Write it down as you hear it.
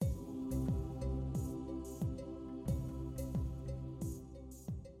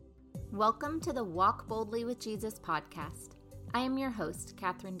Welcome to the Walk Boldly with Jesus podcast. I am your host,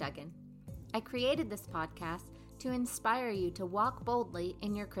 Katherine Duggan. I created this podcast to inspire you to walk boldly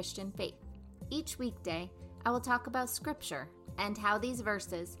in your Christian faith. Each weekday, I will talk about Scripture and how these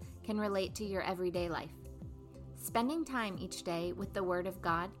verses can relate to your everyday life. Spending time each day with the Word of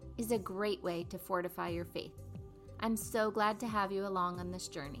God is a great way to fortify your faith. I'm so glad to have you along on this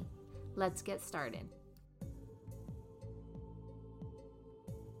journey. Let's get started.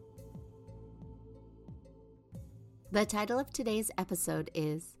 The title of today's episode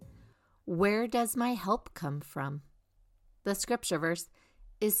is, Where Does My Help Come From? The scripture verse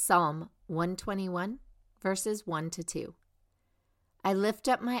is Psalm 121, verses 1-2. I lift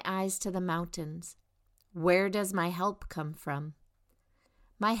up my eyes to the mountains. Where does my help come from?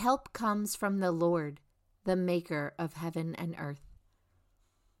 My help comes from the Lord, the maker of heaven and earth.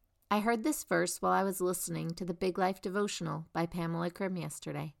 I heard this verse while I was listening to the Big Life Devotional by Pamela Crim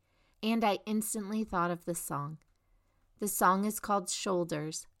yesterday, and I instantly thought of this song. The song is called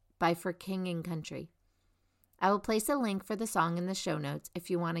Shoulders by For King and Country. I will place a link for the song in the show notes if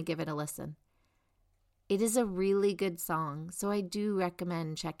you want to give it a listen. It is a really good song, so I do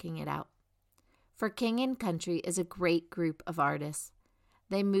recommend checking it out. For King and Country is a great group of artists.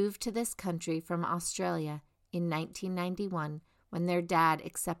 They moved to this country from Australia in 1991 when their dad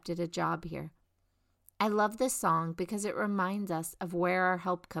accepted a job here. I love this song because it reminds us of where our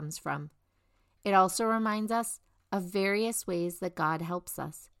help comes from. It also reminds us of various ways that God helps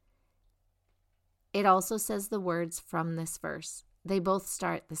us. It also says the words from this verse. They both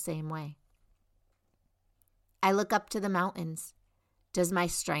start the same way. I look up to the mountains. Does my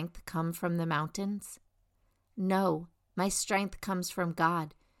strength come from the mountains? No, my strength comes from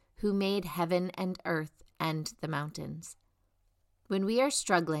God, who made heaven and earth and the mountains. When we are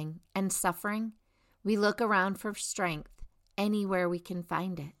struggling and suffering, we look around for strength anywhere we can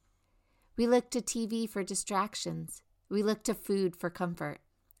find it. We look to TV for distractions, we look to food for comfort,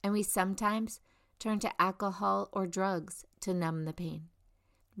 and we sometimes turn to alcohol or drugs to numb the pain.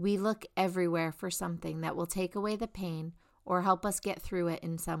 We look everywhere for something that will take away the pain or help us get through it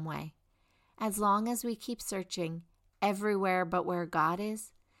in some way. As long as we keep searching everywhere but where God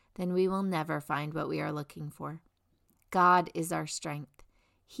is, then we will never find what we are looking for. God is our strength.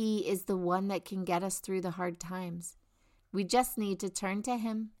 He is the one that can get us through the hard times. We just need to turn to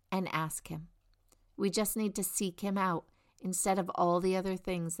Him and ask Him. We just need to seek Him out instead of all the other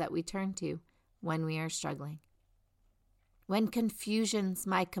things that we turn to when we are struggling. When confusion's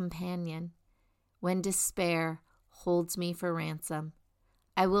my companion, when despair holds me for ransom,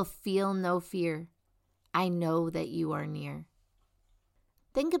 I will feel no fear. I know that you are near.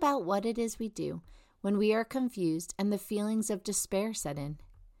 Think about what it is we do when we are confused and the feelings of despair set in.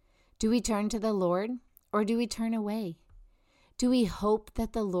 Do we turn to the Lord or do we turn away? Do we hope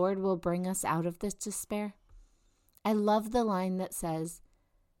that the Lord will bring us out of this despair? I love the line that says,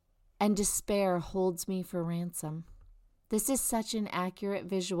 and despair holds me for ransom. This is such an accurate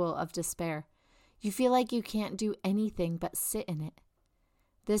visual of despair. You feel like you can't do anything but sit in it.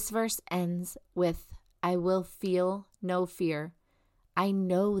 This verse ends with, I will feel no fear. I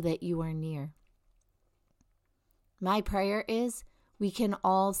know that you are near. My prayer is we can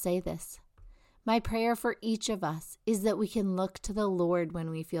all say this. My prayer for each of us is that we can look to the Lord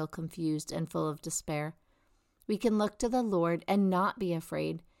when we feel confused and full of despair. We can look to the Lord and not be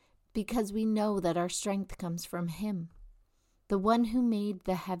afraid because we know that our strength comes from Him, the one who made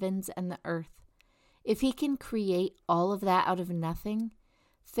the heavens and the earth. If He can create all of that out of nothing,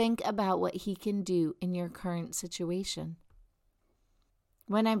 think about what He can do in your current situation.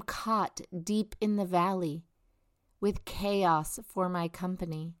 When I'm caught deep in the valley with chaos for my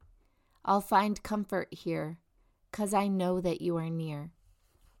company, I'll find comfort here, 'cause I know that you are near.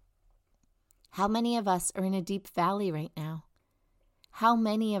 How many of us are in a deep valley right now? How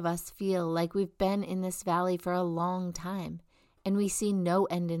many of us feel like we've been in this valley for a long time and we see no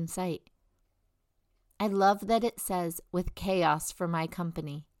end in sight? I love that it says, with chaos for my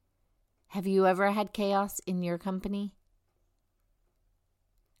company. Have you ever had chaos in your company?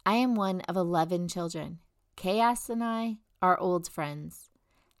 I am one of 11 children. Chaos and I are old friends.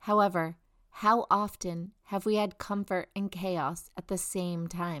 However, how often have we had comfort and chaos at the same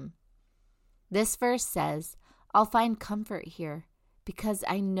time? This verse says, I'll find comfort here because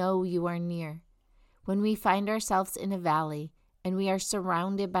I know you are near. When we find ourselves in a valley and we are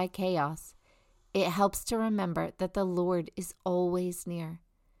surrounded by chaos, it helps to remember that the Lord is always near.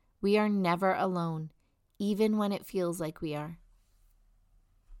 We are never alone, even when it feels like we are.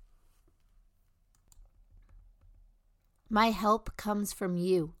 My help comes from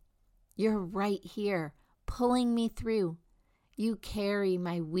you. You're right here, pulling me through. You carry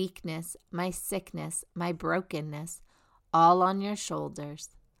my weakness, my sickness, my brokenness, all on your shoulders,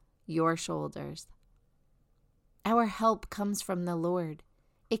 your shoulders. Our help comes from the Lord.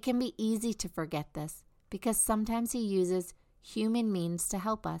 It can be easy to forget this because sometimes He uses human means to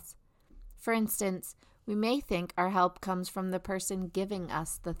help us. For instance, we may think our help comes from the person giving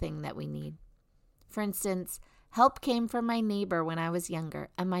us the thing that we need. For instance, help came from my neighbor when I was younger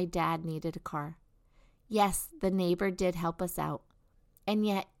and my dad needed a car. Yes, the neighbor did help us out, and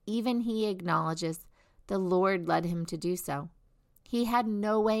yet even he acknowledges the Lord led him to do so. He had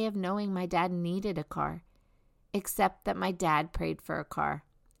no way of knowing my dad needed a car, except that my dad prayed for a car,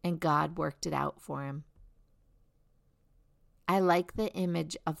 and God worked it out for him. I like the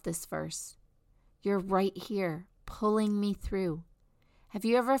image of this verse. You're right here, pulling me through. Have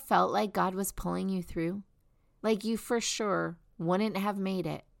you ever felt like God was pulling you through? Like you for sure wouldn't have made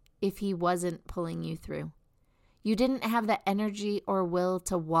it if He wasn't pulling you through. You didn't have the energy or will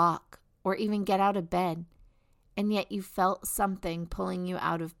to walk or even get out of bed, and yet you felt something pulling you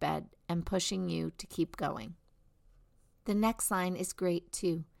out of bed and pushing you to keep going. The next line is great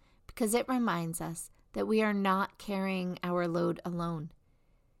too, because it reminds us that we are not carrying our load alone.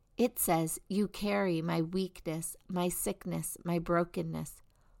 It says, you carry my weakness, my sickness, my brokenness,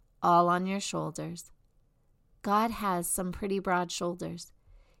 all on your shoulders. God has some pretty broad shoulders.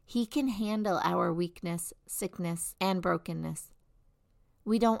 He can handle our weakness, sickness, and brokenness.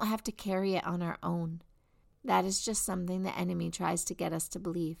 We don't have to carry it on our own. That is just something the enemy tries to get us to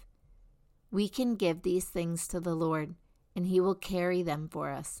believe. We can give these things to the Lord, and He will carry them for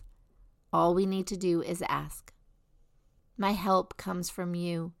us. All we need to do is ask. My help comes from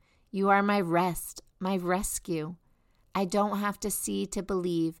you. You are my rest, my rescue. I don't have to see to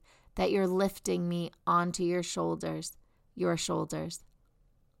believe that you're lifting me onto your shoulders, your shoulders.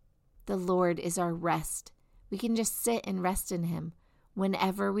 The Lord is our rest. We can just sit and rest in Him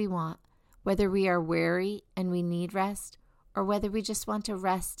whenever we want, whether we are weary and we need rest, or whether we just want to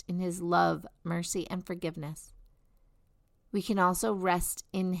rest in His love, mercy, and forgiveness. We can also rest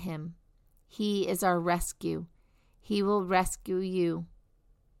in Him. He is our rescue. He will rescue you.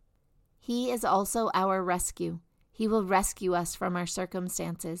 He is also our rescue. He will rescue us from our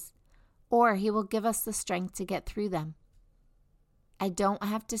circumstances, or He will give us the strength to get through them. I don't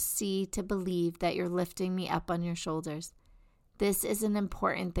have to see to believe that you're lifting me up on your shoulders. This is an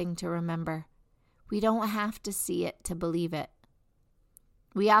important thing to remember. We don't have to see it to believe it.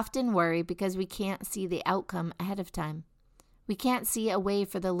 We often worry because we can't see the outcome ahead of time. We can't see a way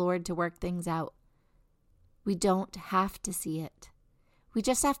for the Lord to work things out. We don't have to see it. We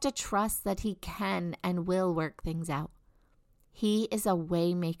just have to trust that He can and will work things out. He is a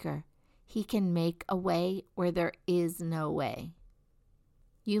way maker. He can make a way where there is no way.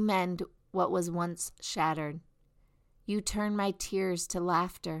 You mend what was once shattered. You turn my tears to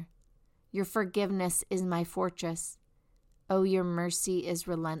laughter. Your forgiveness is my fortress. Oh, your mercy is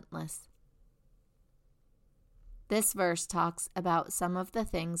relentless. This verse talks about some of the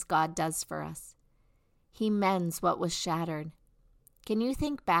things God does for us. He mends what was shattered. Can you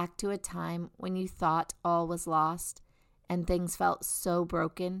think back to a time when you thought all was lost and things felt so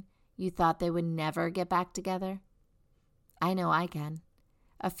broken you thought they would never get back together? I know I can.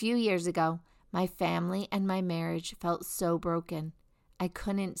 A few years ago, my family and my marriage felt so broken, I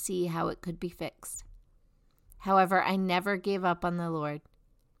couldn't see how it could be fixed. However, I never gave up on the Lord.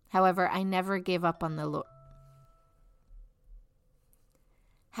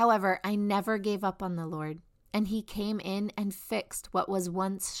 And He came in and fixed what was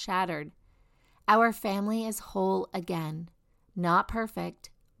once shattered. Our family is whole again. Not perfect,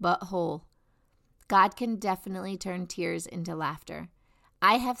 but whole. God can definitely turn tears into laughter.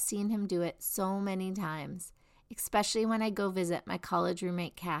 I have seen Him do it so many times, especially when I go visit my college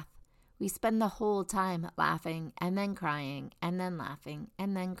roommate, Kath. We spend the whole time laughing and then crying and then laughing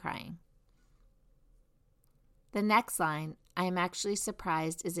and then crying. The next line, I am actually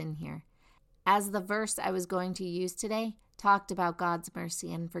surprised, is in here, as the verse I was going to use today talked about God's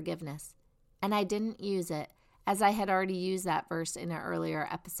mercy and forgiveness, and I didn't use it as I had already used that verse in an earlier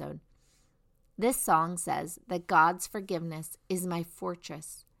episode. This song says that God's forgiveness is my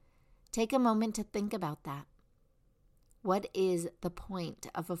fortress. Take a moment to think about that. What is the point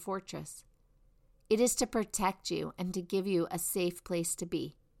of a fortress? It is to protect you and to give you a safe place to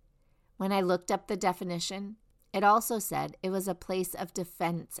be. When I looked up the definition, it also said it was a place of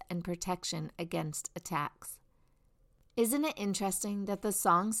defense and protection against attacks. Isn't it interesting that the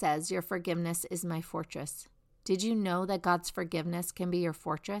song says your forgiveness is my fortress? Did you know that God's forgiveness can be your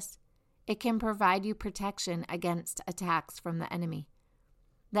fortress? It can provide you protection against attacks from the enemy.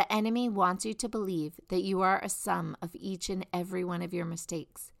 The enemy wants you to believe that you are a sum of each and every one of your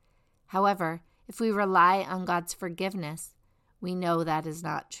mistakes. However, if we rely on God's forgiveness, we know that is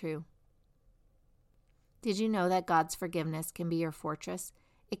not true. Did you know that God's forgiveness can be your fortress?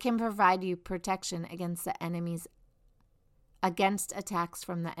 It can provide you protection against attacks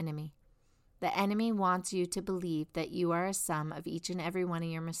from the enemy. The enemy wants you to believe that you are a sum of each and every one of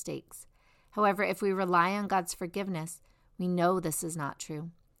your mistakes. However, if we rely on God's forgiveness, we know this is not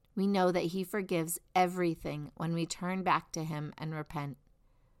true. We know that He forgives everything when we turn back to Him and repent.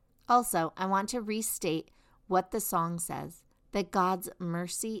 Also, I want to restate what the song says, that God's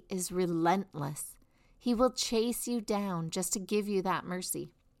mercy is relentless. He will chase you down just to give you that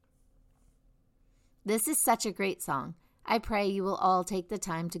mercy. This is such a great song. I pray you will all take the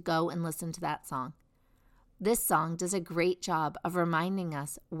time to go and listen to that song. This song does a great job of reminding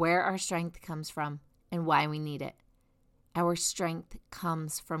us where our strength comes from and why we need it. Our strength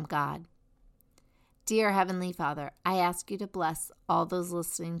comes from God. Dear Heavenly Father, I ask you to bless all those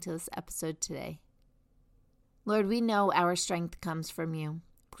listening to this episode today. Lord, we know our strength comes from you.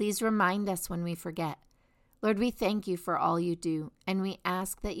 Please remind us when we forget. Lord, we thank you for all you do, and we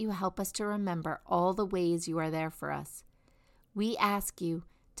ask that you help us to remember all the ways you are there for us. We ask you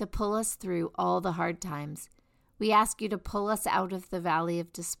to pull us through all the hard times. We ask you to pull us out of the valley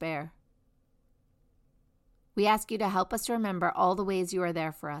of despair. We ask you to help us remember all the ways you are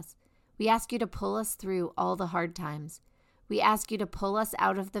there for us. We ask you to pull us through all the hard times. We ask you to pull us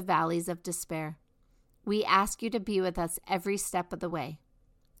out of the valleys of despair. We ask you to be with us every step of the way.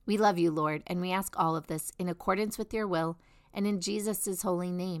 We love you, Lord, and we ask all of this in accordance with your will and in Jesus'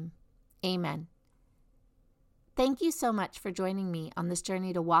 holy name. Amen. Thank you so much for joining me on this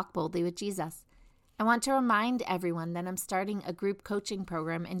journey to walk boldly with Jesus. I want to remind everyone that I'm starting a group coaching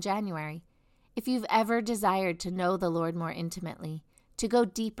program in January. If you've ever desired to know the Lord more intimately, to go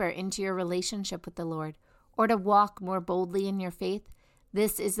deeper into your relationship with the Lord, or to walk more boldly in your faith,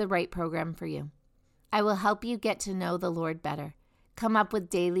 this is the right program for you. I will help you get to know the Lord better, come up with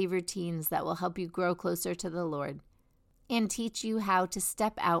daily routines that will help you grow closer to the Lord, and teach you how to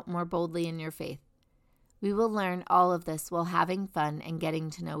step out more boldly in your faith. We will learn all of this while having fun and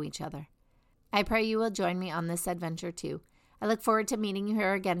getting to know each other. I pray you will join me on this adventure too. I look forward to meeting you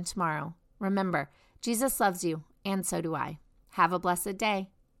here again tomorrow. Remember, Jesus loves you, and so do I. Have a blessed day.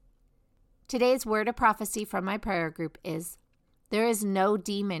 Today's word of prophecy from my prayer group is, there is no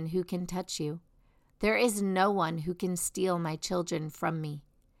demon who can touch you. There is no one who can steal my children from me.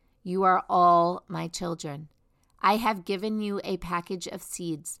 You are all my children. I have given you a package of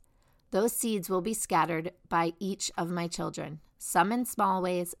seeds. Those seeds will be scattered by each of my children, some in small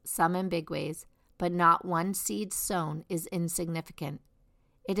ways, some in big ways, but not one seed sown is insignificant.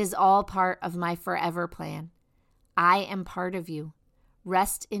 It is all part of my forever plan. I am part of you.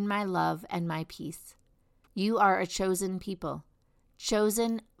 Rest in my love and my peace. You are a chosen people,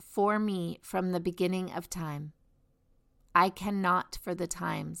 chosen for me from the beginning of time. I cannot for the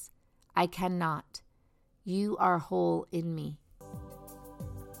times. I cannot. You are whole in me.